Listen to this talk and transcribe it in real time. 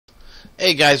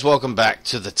Hey guys, welcome back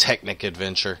to the Technic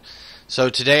adventure. So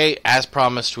today, as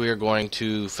promised, we are going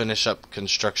to finish up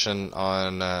construction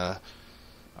on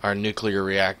our nuclear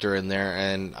reactor in there,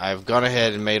 and I've gone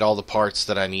ahead and made all the parts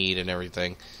that I need and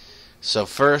everything. So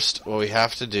first, what we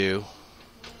have to do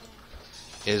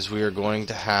is we are going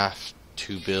to have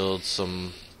to build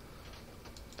some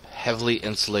heavily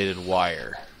insulated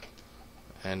wire.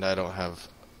 And I don't have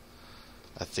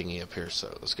a thingy up here,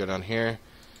 so let's go down here.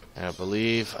 And I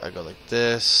believe I go like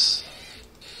this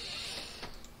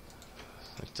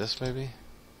maybe.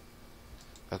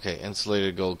 Okay,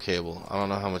 insulated gold cable. I don't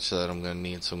know how much of that I'm going to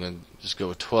need, so I'm going to just go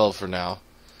with 12 for now.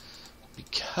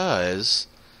 Because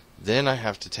then I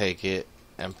have to take it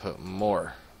and put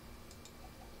more.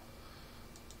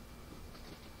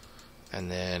 And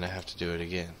then I have to do it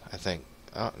again, I think.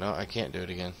 Oh, no, I can't do it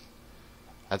again.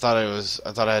 I thought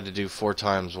I had to do 4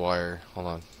 times wire. Hold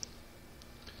on.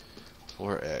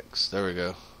 4x. There we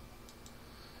go.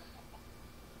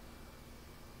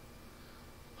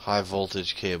 High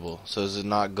voltage cable. So is it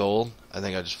not gold? I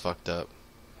think I just fucked up.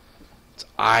 It's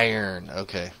iron.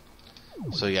 Okay.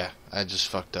 So yeah, I just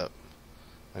fucked up.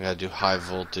 I gotta do high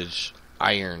voltage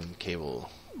iron cable.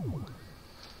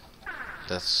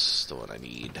 That's the one I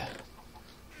need.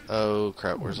 Oh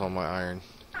crap, where's all my iron?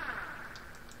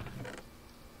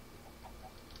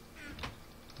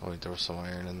 Oh wait, there was some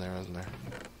iron in there, wasn't there?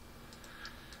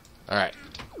 Alright.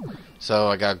 So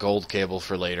I got gold cable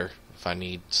for later. If I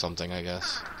need something, I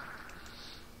guess.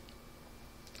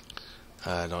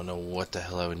 I don't know what the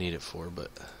hell I would need it for,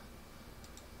 but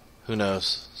who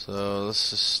knows. So let's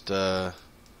just I'll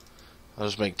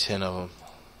just make 10 of them.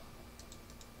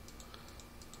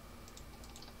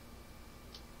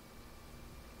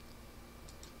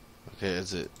 Okay,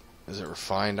 is it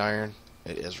refined iron?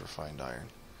 It is refined iron.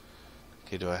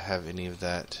 Okay, do I have any of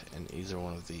that in either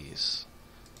one of these?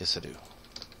 Yes, I do.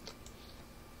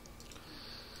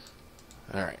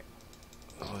 Alright.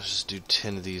 Let's just do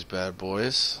 10 of these bad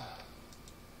boys.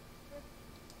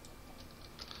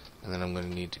 And then I'm going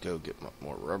to need to go get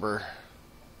more rubber.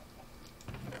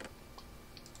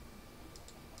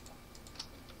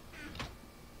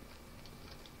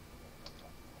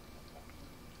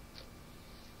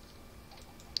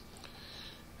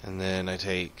 And then I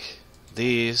take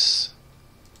these.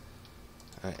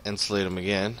 I insulate them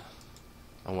again.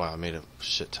 Oh wow, I made a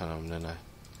shit ton of them, didn't I?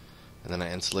 And then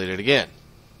I insulate it again.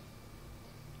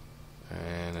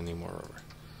 And I need more rubber.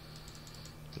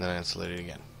 And then I insulate it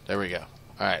again. There we go.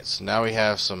 Alright, so now we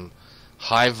have some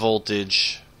high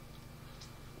voltage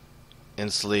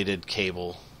insulated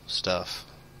cable stuff.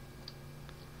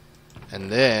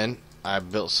 And then I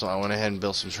went ahead and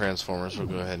built some transformers. We'll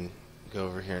go ahead and go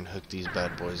over here and hook these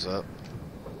bad boys up.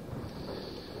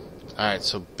 Alright,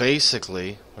 so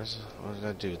basically, what did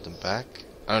I do at the back?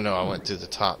 Oh no, I went through the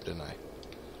top, didn't I?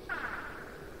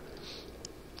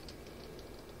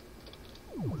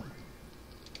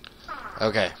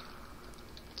 Okay.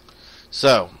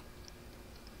 So,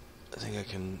 I think I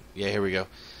can, yeah, here we go.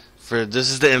 This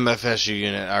is the MFSU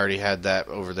unit. I already had that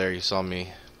over there. You saw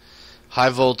me. High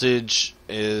voltage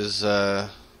is, I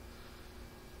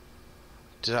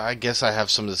guess I have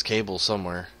some of this cable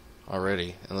somewhere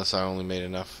already, unless I only made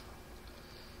enough.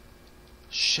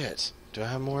 Shit. Do I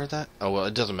have more of that? Oh, well,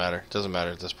 it doesn't matter. It doesn't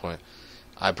matter at this point.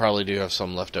 I probably do have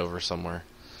some left over somewhere.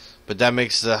 But that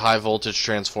makes the high voltage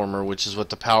transformer, which is what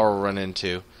the power will run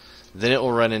into. Then it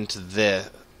will run into then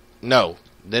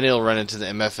it'll run into the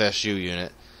MFSU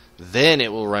unit. Then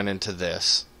it will run into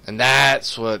this. And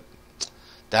that's why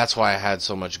I had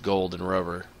so much gold and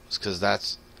rubber. It's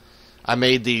because I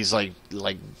made these like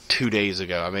 2 days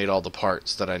ago. I made all the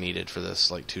parts that I needed for this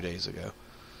like 2 days ago.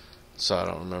 So I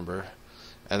don't remember.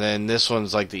 And then this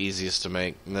one's like the easiest to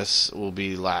make, and this will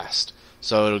be last.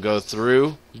 So it'll go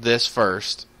through this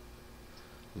first,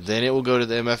 then it will go to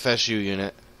the MFSU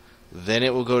unit, then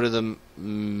it will go to the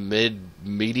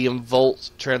medium volt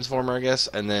transformer, I guess,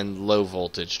 and then low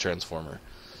voltage transformer.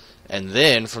 And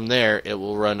then from there it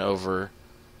will run over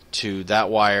to that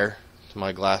wire, to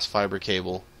my glass fiber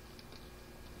cable.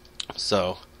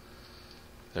 So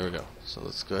there we go. So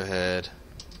let's go ahead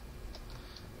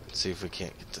and see if we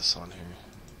can't get this on here.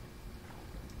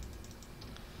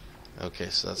 Okay,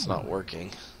 so that's not working.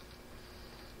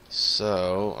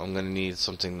 So I'm gonna need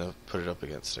something to put it up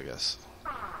against, I guess.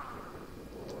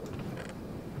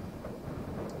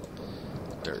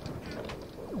 Dirt.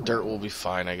 Dirt will be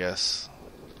fine, I guess.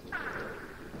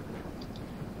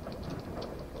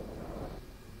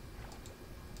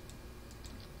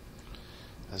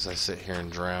 As I sit here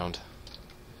and drown.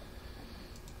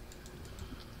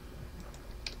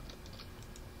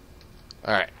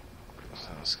 Alright. So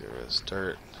let's get rid of this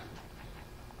dirt.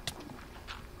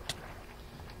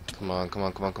 Come on, come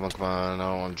on, come on, come on, come on. I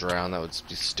don't want to drown. That would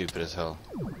be stupid as hell.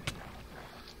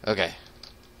 Okay.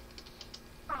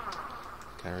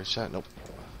 Can I reach that? Nope.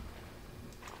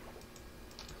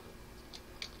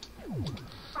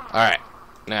 Alright.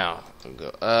 Now, we'll go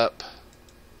up.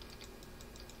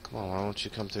 Come on, why won't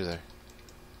you come through there?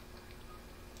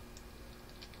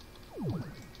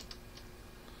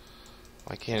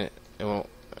 Why can't it? It won't.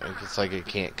 It's like it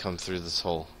can't come through this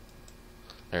hole.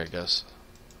 There it goes.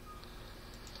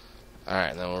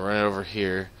 Alright, then we'll run it over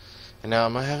here. And now,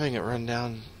 am I having it run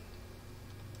down?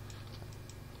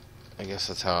 I guess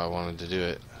that's how I wanted to do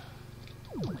it.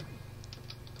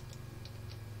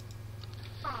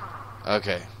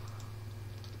 Okay.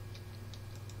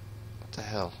 What the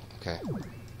hell? Okay.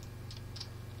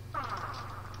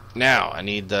 Now, I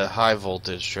need the high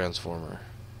voltage transformer.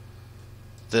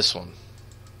 This one.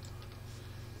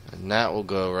 And that will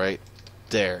go right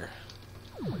there.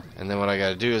 And then what I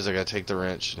gotta do is I gotta take the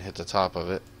wrench and hit the top of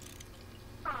it.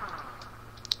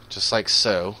 Just like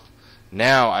so.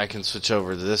 Now I can switch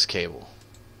over to this cable.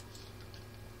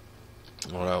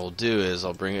 And what I will do is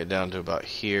I'll bring it down to about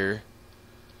here.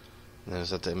 And then is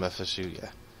that the MFSU?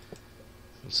 Yeah.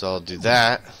 And so I'll do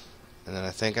that. And then I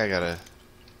think I gotta...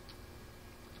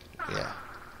 Yeah.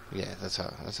 Yeah, that's how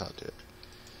I'll do it.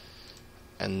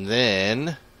 And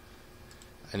then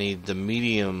I need the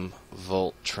medium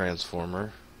volt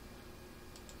transformer.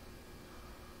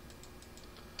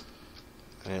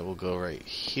 And it will go right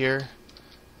here.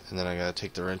 And then I gotta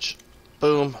take the wrench.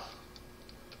 Boom.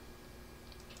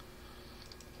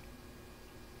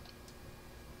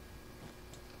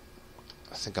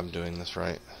 I think I'm doing this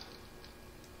right.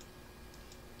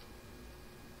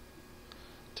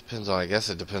 Depends on, I guess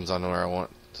it depends on where I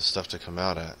want the stuff to come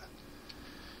out at.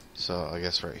 So I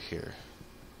guess right here.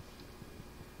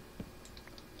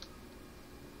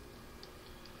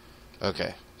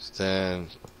 Okay, so then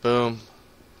boom,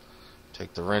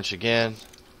 take the wrench again,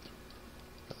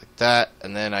 like that,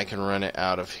 and then I can run it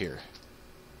out of here.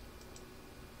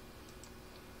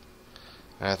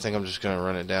 And I think I'm just gonna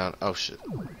run it down. Oh shit.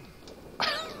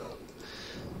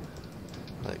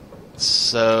 Like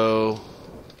so.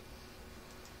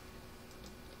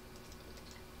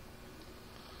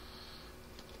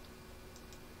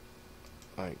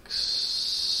 Like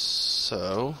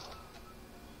so.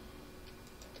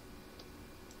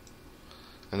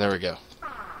 And there we go.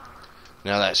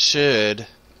 Now that should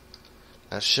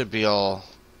be all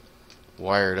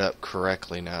wired up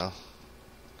correctly now.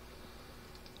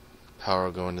 Power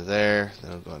will go into there,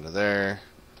 then it'll go into there,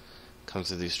 come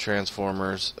through these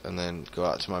transformers, and then go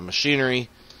out to my machinery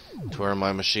to where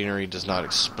my machinery does not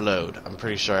explode. I'm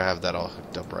pretty sure I have that all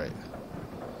hooked up right.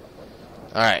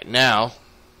 Alright, now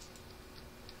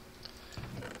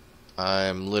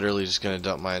I'm literally just going to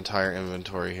dump my entire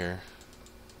inventory here.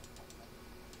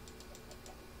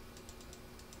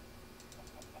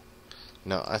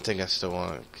 No, I think I still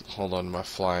want to hold on to my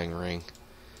flying ring.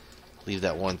 Leave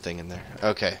that one thing in there.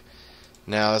 Okay.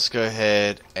 Now let's go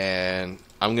ahead and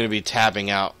I'm going to be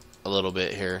tabbing out a little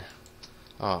bit here.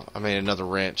 Oh, I made another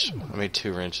wrench. I made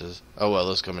 2 wrenches. Oh well,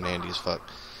 those come in handy as fuck.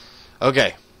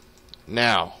 Okay.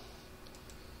 Now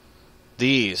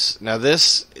this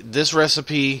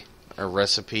recipe or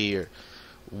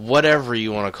whatever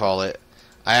you want to call it,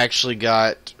 I actually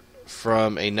got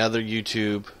from another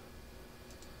YouTube.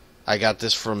 I got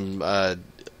this from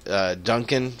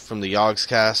Duncan from the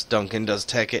Yogscast. Duncan does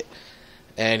Tech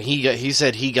and he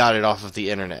said he got it off of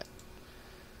the internet.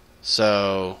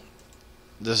 So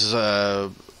this is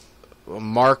a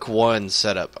Mark 1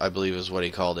 setup, I believe is what he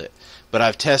called it. But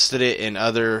I've tested it in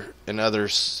other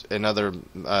maps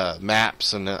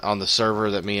and on the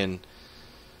server that me and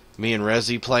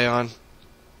Rezi play on,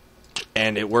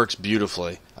 and it works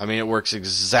beautifully. I mean, it works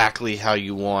exactly how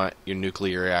you want your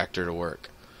nuclear reactor to work.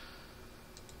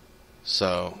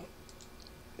 So,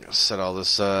 set all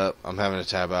this up. I'm having to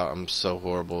tab out. I'm so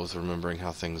horrible with remembering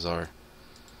how things are.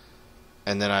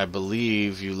 And then I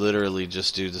believe you literally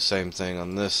just do the same thing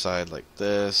on this side like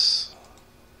this.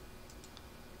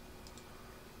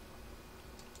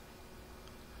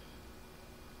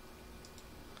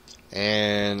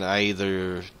 And I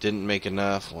either didn't make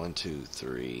enough. 1, 2,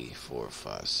 3, 4,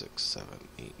 5, 6, 7,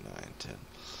 8, 9, 10,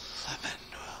 11,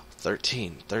 12,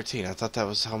 13. 13. I thought that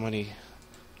was how many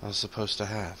I was supposed to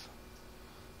have.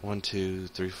 1, 2,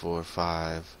 3, 4,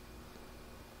 5.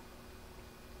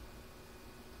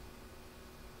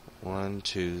 1,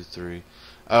 2, 3.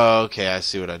 Oh, okay. I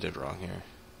see what I did wrong here.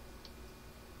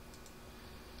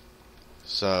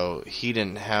 So he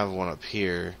didn't have one up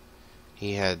here.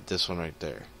 He had this one right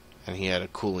there. And he had a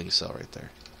cooling cell right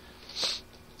there.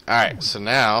 Alright, so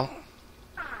now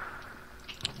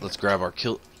let's grab our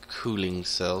cooling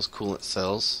cells, coolant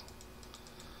cells.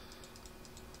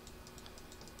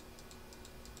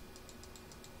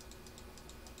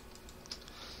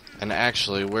 And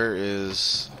actually, where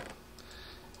is...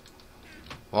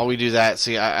 While we do that,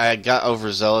 see, I got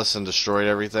overzealous and destroyed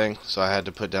everything, so I had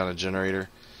to put down a generator,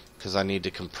 because I need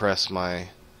to compress my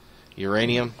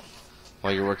uranium.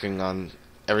 While you're working on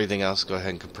everything else, go ahead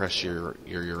and compress your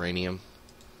uranium,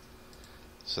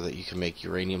 so that you can make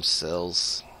uranium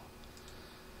cells.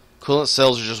 Coolant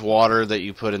cells are just water that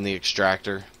you put in the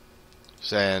extractor,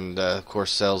 and of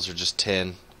course cells are just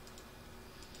tin.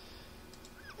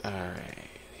 Alright,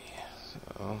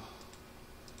 so...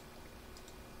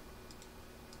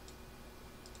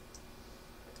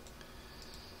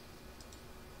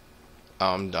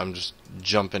 I'm just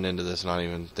jumping into this, not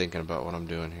even thinking about what I'm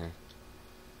doing here.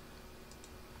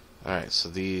 Alright, so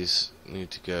these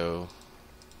need to go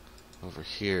over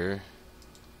here.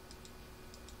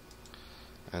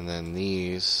 And then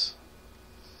these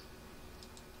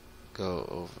go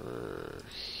over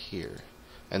here.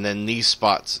 And then these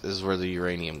spots is where the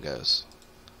uranium goes.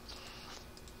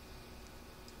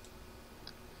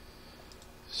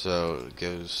 So it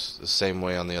goes the same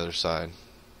way on the other side.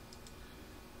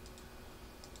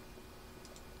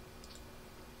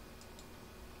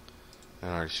 I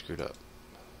already screwed up.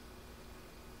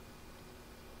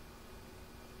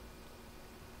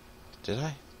 Did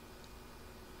I?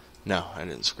 No, I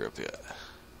didn't screw up yet.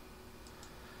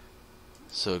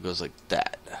 So it goes like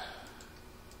that.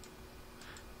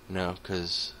 No,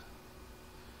 because...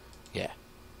 Yeah.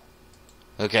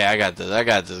 Okay, I got this. I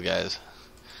got this, guys.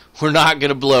 We're not going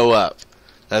to blow up.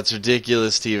 That's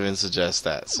ridiculous to even suggest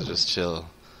that, so just chill.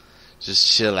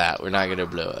 Just chill out. We're not going to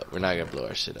blow up. We're not going to blow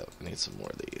our shit up. We need some more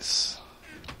of these.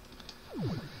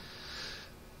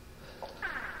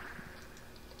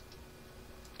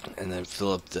 And then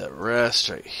fill up the rest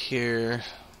right here.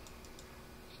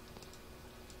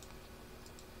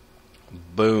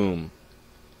 Boom.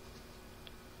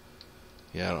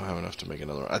 Yeah, I don't have enough to make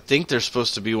another one. I think there's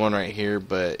supposed to be one right here,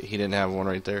 but he didn't have one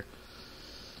right there.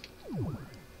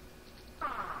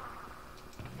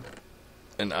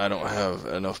 And I don't have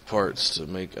enough parts to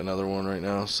make another one right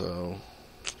now, so...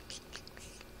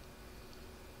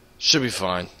 Should be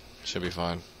fine. Should be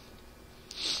fine.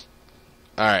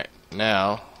 Alright,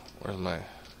 now... Where's my...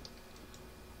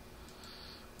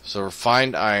 So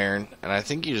refined iron, and I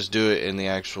think you just do it in the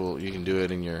actual... You can do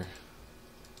it in your...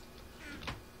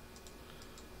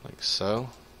 Like so.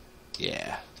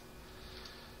 Yeah.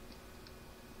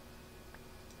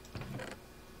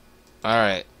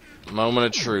 Alright, moment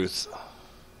of truth.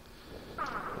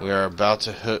 We are about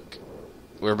to hook...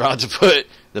 We're about to put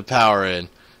the power in.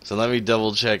 So let me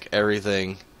double check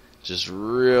everything just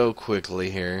real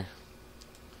quickly here.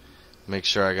 Make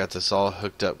sure I got this all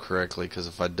hooked up correctly, because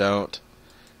if I don't,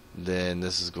 then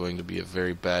this is going to be a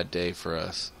very bad day for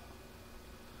us.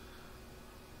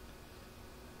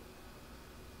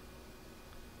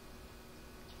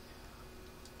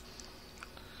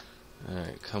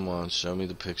 Alright, come on, show me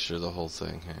the picture of the whole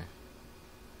thing here.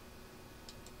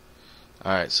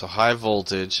 Alright, so high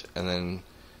voltage, and then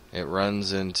it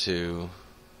runs into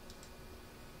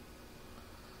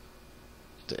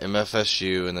the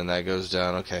MFSU, and then that goes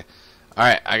down. Okay.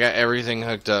 Alright, I got everything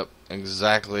hooked up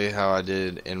exactly how I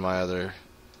did in my other,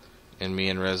 in me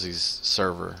and Rezi's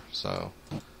server. So,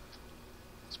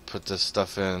 let's put this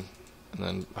stuff in, and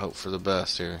then hope for the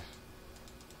best here.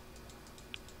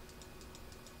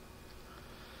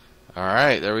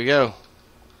 Alright, there we go.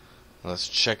 Let's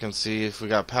check and see if we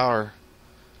got power.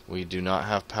 We do not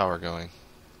have power going.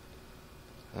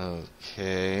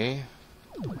 Okay.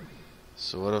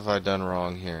 So what have I done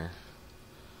wrong here?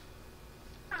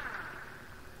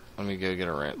 Let me go get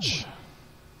a wrench.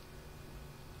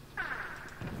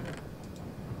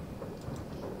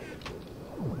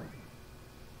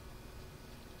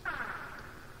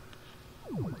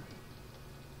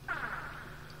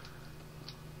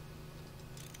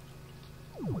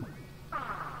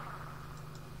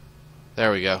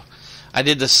 There we go. I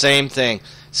did the same thing.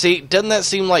 See, doesn't that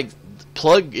seem like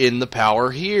plug in the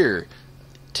power here?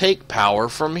 Take power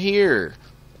from here.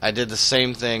 I did the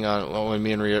same thing on when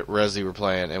me and Rezi were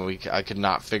playing, and I could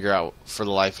not figure out for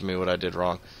the life of me what I did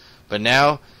wrong. But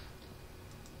now,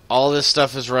 all this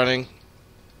stuff is running.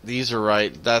 These are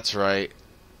right. That's right.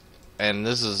 And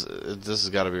this has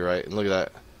got to be right. And look at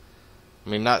that. I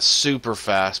mean, not super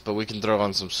fast, but we can throw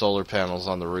on some solar panels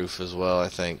on the roof as well, I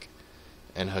think,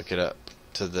 and hook it up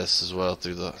to this as well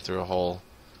through a hole.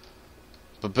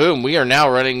 But boom, we are now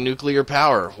running nuclear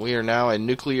power. We are now a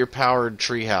nuclear-powered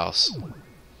treehouse.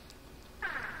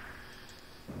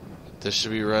 This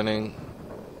should be running.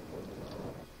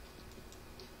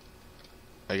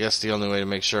 I guess the only way to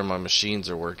make sure my machines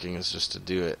are working is just to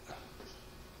do it.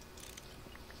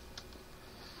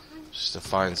 Just to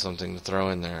find something to throw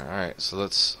in there. Alright, so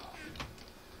let's...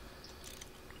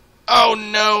 Oh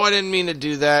no, I didn't mean to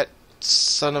do that.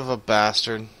 Son of a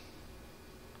bastard.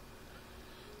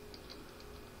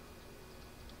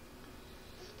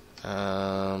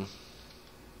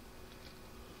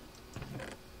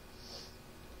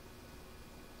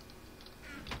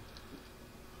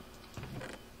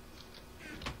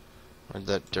 Where'd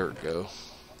that dirt go?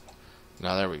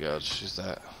 Now there we go. Let's use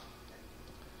that.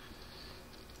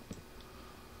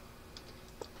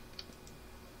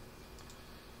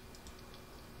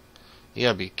 You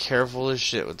gotta be careful as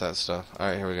shit with that stuff.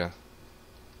 Alright, here we go.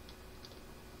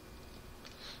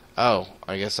 Oh,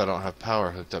 I guess I don't have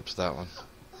power hooked up to that one.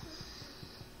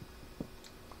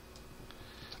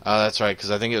 Oh, that's right,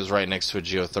 because I think it was right next to a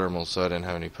geothermal, so I didn't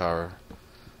have any power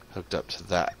hooked up to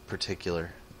that particular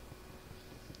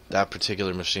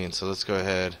machine. So let's go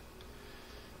ahead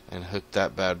and hook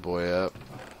that bad boy up.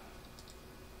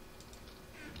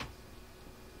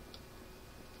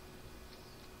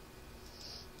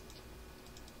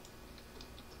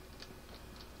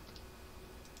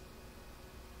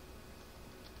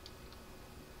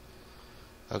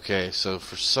 Okay, so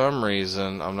for some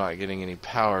reason I'm not getting any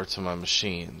power to my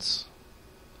machines.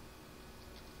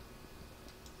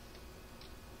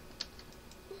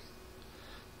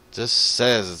 This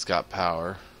says it's got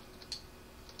power.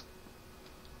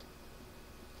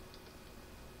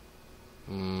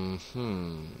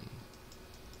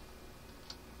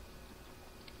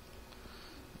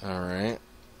 Alright.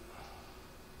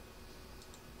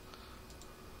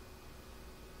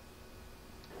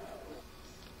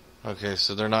 Okay,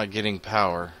 so they're not getting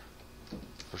power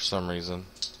for some reason.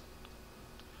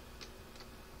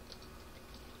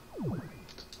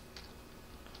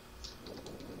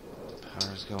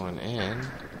 Power's going in.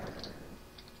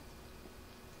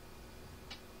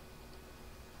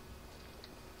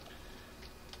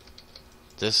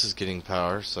 This is getting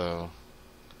power, so...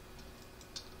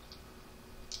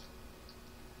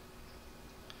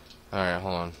 Alright,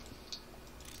 hold on.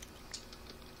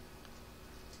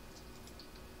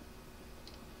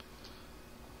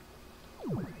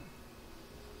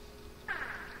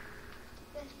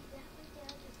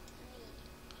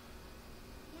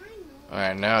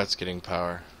 Alright, now it's getting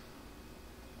power.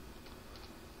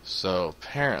 So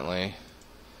apparently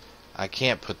I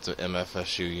can't put the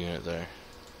MFSU unit there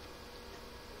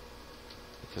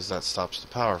because that stops the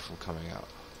power from coming out.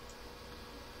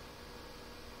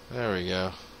 There we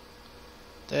go.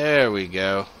 There we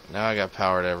go. Now I got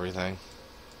power to everything.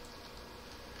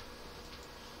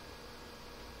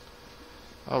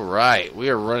 Alright, we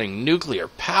are running nuclear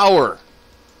power.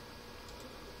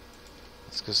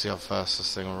 Let's go see how fast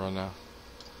this thing will run now.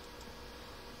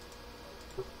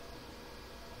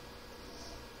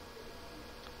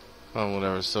 Oh,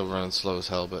 whatever, it's still running slow as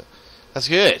hell, but that's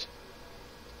good.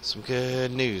 Some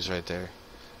good news right there.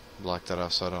 Block that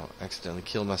off so I don't accidentally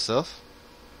kill myself.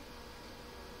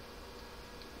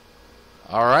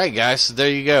 Alright guys, so there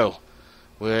you go.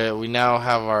 We now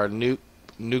have our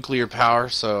nuclear power,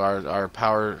 so our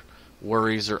power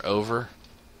worries are over.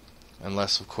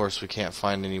 Unless, of course, we can't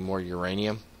find any more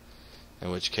uranium, in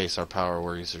which case our power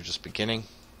worries are just beginning.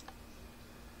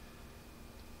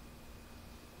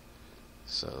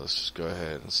 So let's just go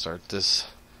ahead and start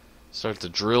the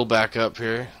drill back up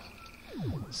here.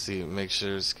 See, make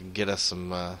sure this can get us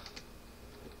some,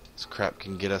 this crap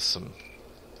can get us some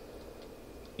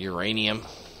uranium,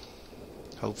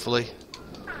 hopefully.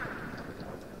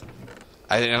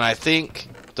 I think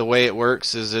the way it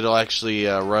works is it'll actually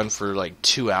run for like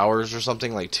 2 hours or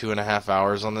something, like 2.5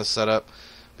 hours on this setup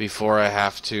before I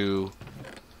have to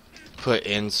put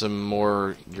in some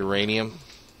more uranium.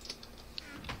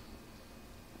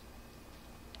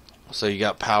 So you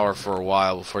got power for a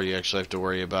while before you actually have to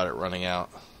worry about it running out.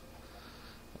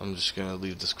 I'm just gonna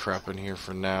leave this crap in here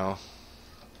for now.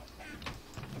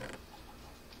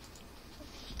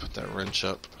 Put that wrench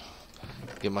up.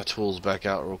 Get my tools back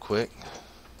out real quick.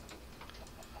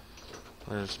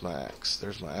 Where's my axe?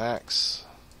 There's my axe.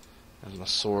 There's my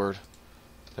sword.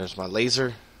 There's my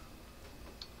laser.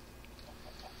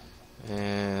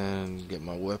 And get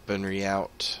my weaponry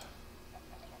out.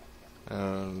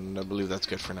 I believe that's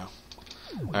good for now.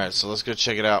 Alright, so let's go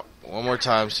check it out one more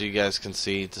time so you guys can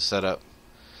see the setup.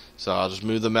 So I'll just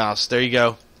move the mouse. There you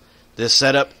go. This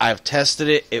setup, I've tested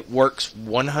it. It works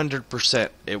 100%.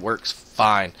 It works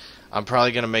fine. I'm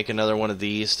probably going to make another one of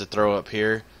these to throw up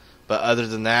here. But other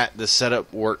than that, the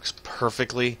setup works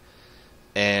perfectly.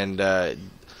 And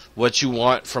what you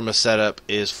want from a setup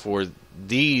is for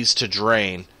these to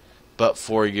drain. but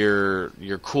for your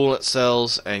coolant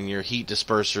cells and your heat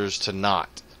dispersers to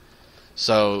not.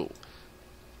 So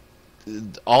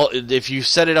if you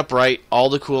set it up right, all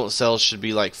the coolant cells should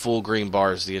be like full green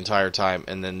bars the entire time,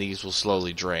 and then these will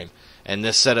slowly drain. And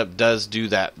this setup does do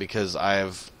that because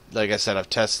like I said, I've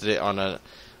tested it on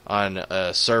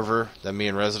a server that me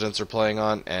and residents are playing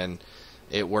on, and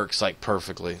it works like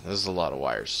perfectly. There's a lot of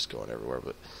wires just going everywhere,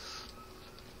 but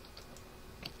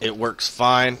it works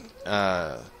fine.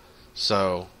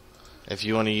 So if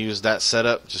you want to use that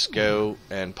setup, just go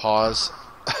and pause.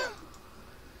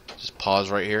 Just pause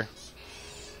right here.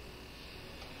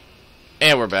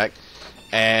 And we're back.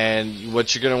 And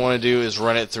what you're going to want to do is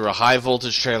run it through a high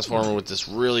voltage transformer with this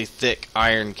really thick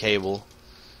iron cable.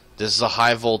 This is a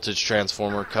high voltage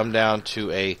transformer. Come down to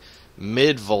a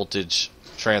mid voltage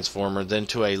transformer, then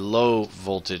to a low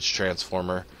voltage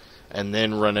transformer, and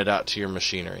then run it out to your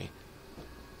machinery.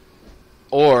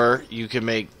 Or you can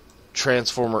make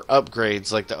transformer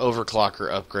upgrades like the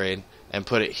overclocker upgrade and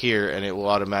put it here, and it will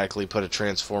automatically put a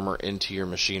transformer into your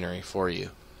machinery for you.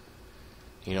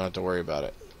 You don't have to worry about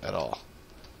it at all.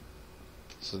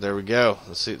 So there we go.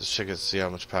 Let's check it, see how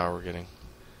much power we're getting.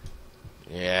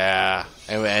 Yeah,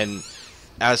 and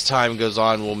as time goes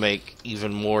on, we'll make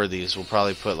even more of these. We'll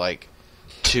probably put like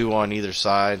 2 on either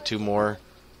side, 2 more,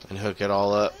 and hook it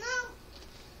all up.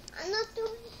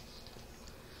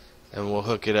 And we'll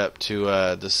hook it up to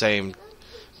the same.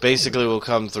 Basically, we'll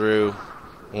come through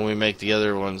when we make the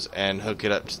other ones and hook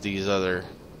it up to these other.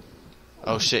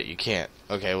 Oh shit, you can't.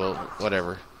 Okay, well,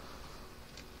 whatever.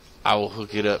 I will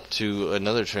hook it up to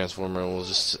another transformer, and we'll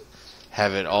just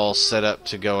have it all set up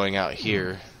to going out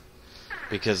here,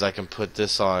 because I can put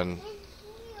this on.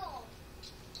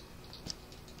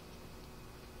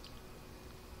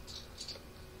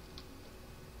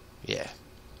 Yeah.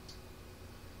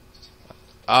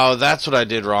 Oh, that's what I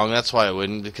did wrong. That's why it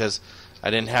wouldn't, because I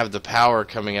didn't have the power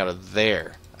coming out of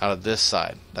there, out of this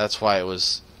side. That's why it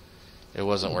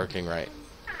wasn't working right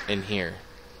in here.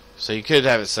 So you could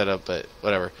have it set up, but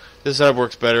whatever. This setup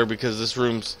works better because this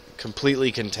room's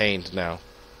completely contained now.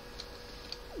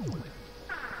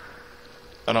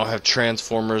 I don't have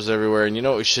transformers everywhere. And you know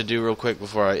what we should do real quick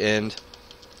before I end?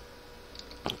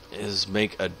 Is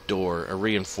make a door, a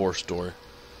reinforced door.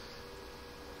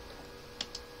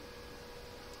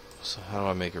 So how do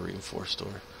I make a reinforced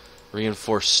door?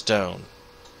 Reinforced stone.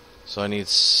 So I need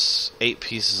 8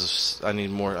 pieces of... I need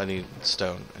more. I need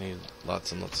stone. I need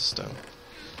lots and lots of stone.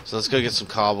 So let's go get some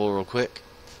cobble real quick.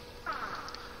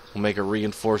 We'll make a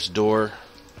reinforced door.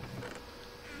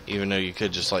 Even though you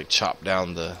could just like chop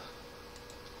down the...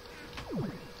 You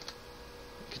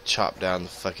could chop down the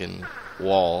fucking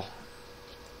wall.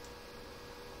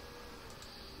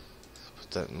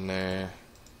 Put that in there.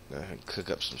 Go ahead and cook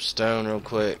up some stone real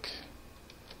quick.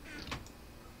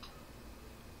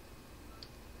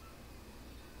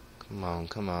 Come on,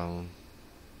 come on.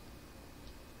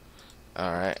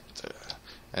 Alright.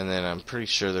 And then I'm pretty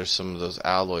sure there's some of those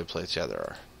alloy plates. Yeah, there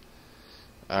are.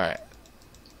 Alright.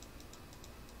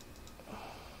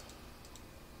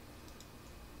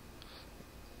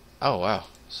 Oh, wow.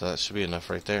 So that should be enough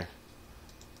right there.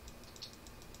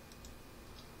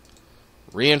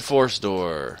 Reinforced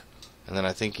door. And then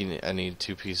I think I need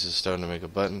 2 pieces of stone to make a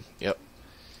button. Yep.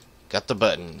 Got the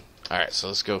button. Alright, so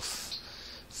let's go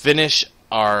finish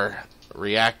our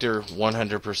reactor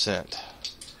 100%.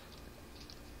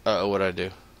 Uh-oh, what'd I do?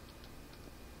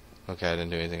 Okay, I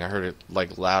didn't do anything. I heard it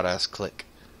like loud ass click.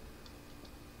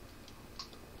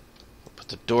 Put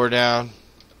the door down.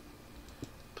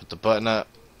 Put the button up.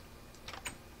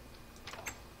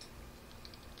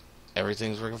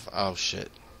 Everything's working. Oh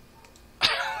shit.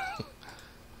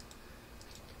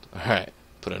 Alright,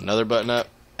 put another button up,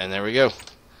 and there we go.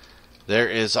 There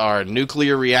is our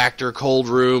nuclear reactor cold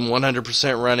room,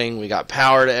 100% running. We got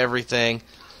power to everything,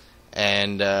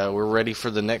 and we're ready for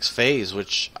the next phase,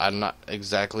 which I'm not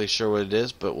exactly sure what it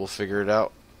is, but we'll figure it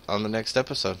out on the next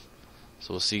episode.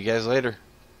 So we'll see you guys later.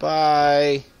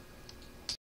 Bye!